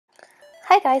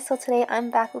Hi guys, so today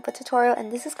I'm back with a tutorial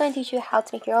and this is going to teach you how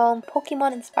to make your own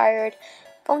Pokemon inspired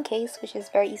phone case, which is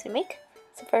very easy to make.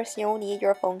 So first you'll need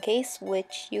your phone case,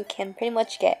 which you can pretty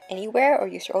much get anywhere or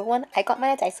use your own one. I got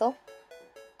mine at Daiso.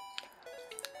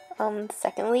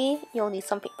 Secondly, you'll need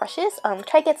some paintbrushes.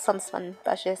 Try to get some smudge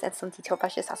brushes and some detail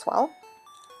brushes as well.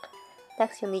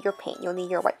 Next you'll need your paint. You'll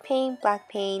need your white paint, black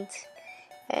paint,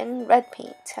 and red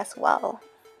paint as well.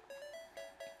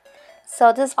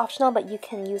 So this is optional, but you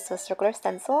can use the circular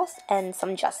stencils and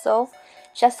some gesso.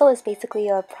 Gesso is basically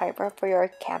a primer for your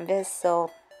canvas,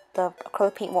 so the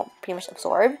acrylic paint won't pretty much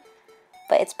absorb.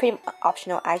 But it's pretty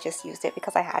optional. I just used it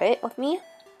because I had it with me.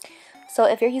 So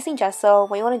if you're using gesso,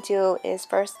 what you want to do is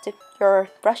first dip your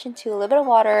brush into a little bit of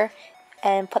water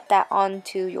and put that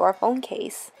onto your phone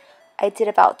case. I did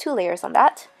about 2 layers on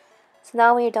that. So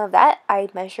now when you're done with that, I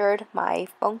measured my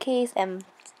phone case and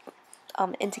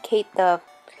indicate the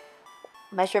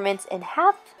measurements in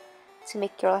half to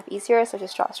make your life easier. So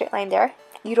just draw a straight line there.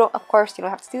 Of course you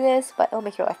don't have to do this, but it'll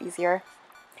make your life easier.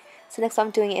 So next what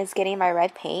I'm doing is getting my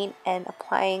red paint and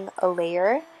applying a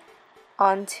layer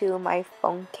onto my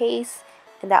phone case,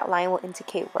 and that line will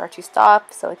indicate where to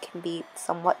stop so it can be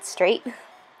somewhat straight.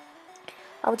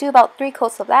 I'll do about 3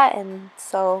 coats of that, and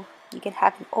so you can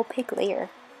have an opaque layer.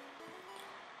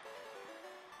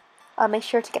 Make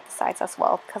sure to get the sides as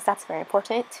well because that's very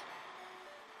important.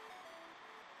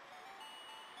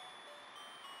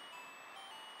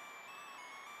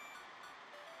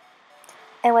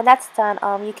 And when that's done,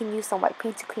 you can use some white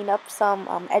paint to clean up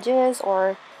some edges,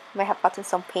 or you might have gotten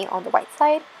some paint on the white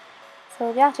side.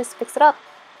 So yeah, just fix it up.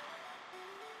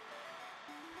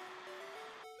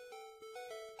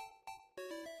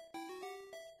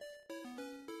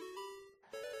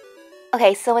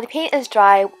 Okay, so when the paint is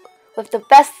dry, with the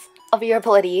best of your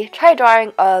ability, try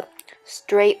drawing a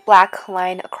straight black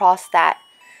line across that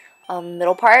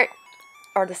middle part,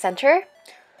 or the center.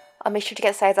 Make sure to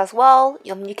get sides as well.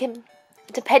 You can,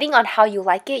 depending on how you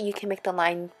like it, you can make the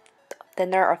line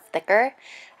thinner or thicker.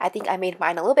 I think I made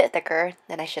mine a little bit thicker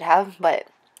than I should have, but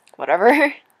whatever.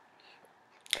 And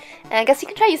I guess you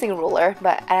can try using a ruler,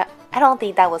 but I don't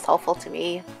think that was helpful to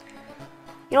me.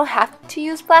 You don't have to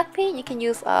use black paint. You can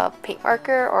use a paint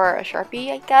marker or a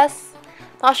Sharpie, I guess.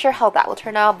 Not sure how that will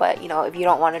turn out, but you know, if you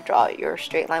don't want to draw your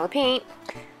straight line with paint,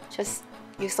 just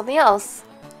use something else.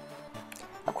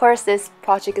 Of course, this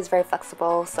project is very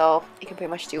flexible, so you can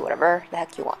pretty much do whatever the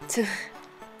heck you want.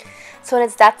 So when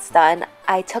that's done,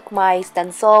 I took my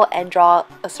stencil and draw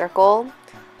a circle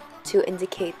to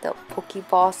indicate the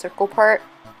Pokeball circle part.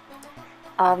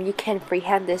 You can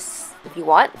freehand this if you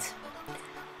want,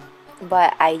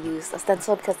 but I use a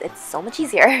stencil because it's so much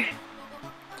easier.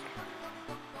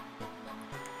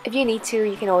 If you need to,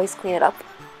 you can always clean it up.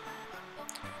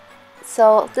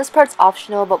 So this part's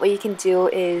optional, but what you can do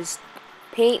is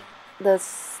paint the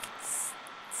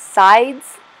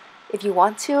sides if you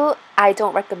want to. I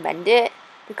don't recommend it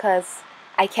because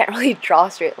I can't really draw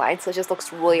straight lines, so it just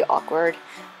looks really awkward.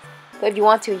 But if you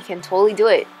want to, you can totally do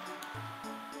it.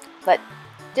 But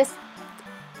just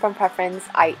from preference,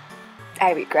 I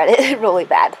regret it really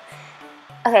bad.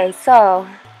 Okay, so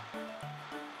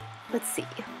let's see.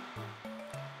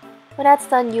 When that's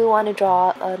done, you want to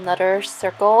draw another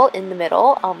circle in the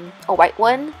middle, a white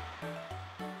one.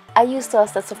 I used a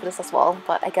stencil for this as well,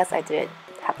 but I guess I didn't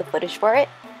have the footage for it.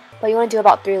 But you want to do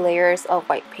about 3 layers of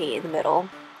white paint in the middle.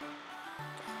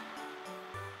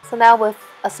 So now with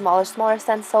a smaller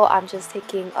stencil, I'm just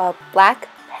taking a black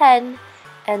pen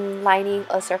and lining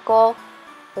a circle,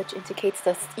 which indicates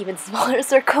the even smaller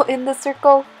circle in the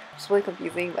circle. It's really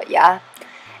confusing, but yeah.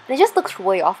 And it just looks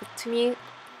really off to me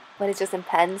when it's just in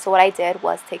pen. So what I did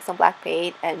was take some black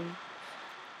paint and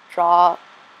draw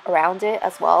around it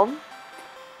as well.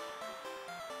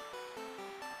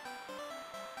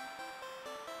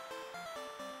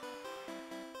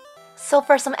 So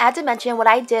for some added dimension, what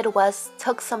I did was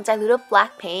took some diluted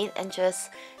black paint and just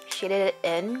shaded it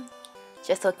in,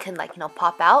 just so it can, like, you know,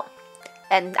 pop out.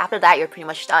 And after that, you're pretty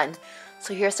much done.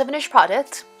 So here's the finished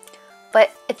product.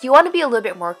 But if you want to be a little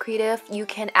bit more creative, you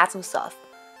can add some stuff.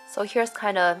 So here's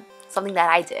kind of something that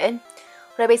I did.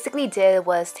 What I basically did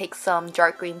was take some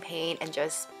dark green paint and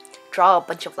just draw a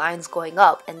bunch of lines going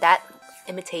up, and that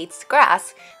imitates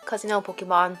grass, because you know,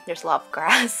 Pokemon, there's a lot of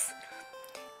grass.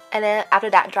 And then after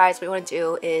that dries, what you want to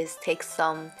do is take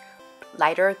some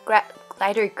lighter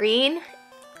green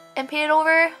and paint it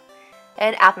over.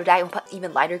 And after that, you put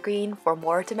even lighter green for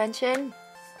more dimension.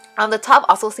 The top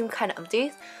also seemed kind of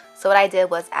empty, so what I did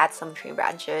was add some tree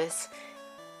branches.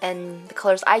 And the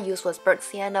colors I used was burnt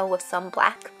sienna with some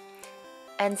black.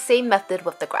 And same method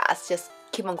with the grass, just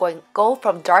keep on going, go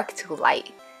from dark to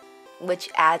light. which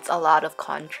adds a lot of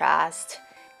contrast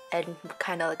and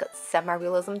kind of like a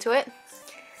semi-realism to it.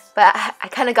 But I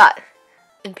kind of got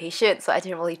impatient, so I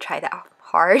didn't really try that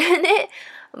hard in it,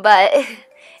 but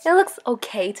it looks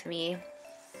okay to me.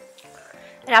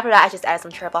 And after that, I just added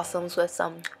some cherry blossoms with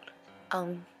some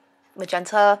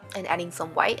magenta and adding some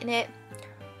white in it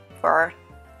for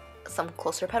some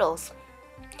closer petals.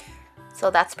 So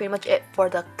that's pretty much it for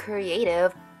the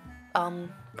creative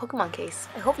Pokemon case.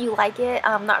 I hope you like it.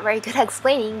 I'm not very good at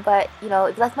explaining, but you know,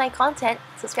 if you like my content,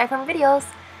 subscribe for more videos.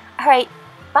 Alright,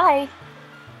 bye!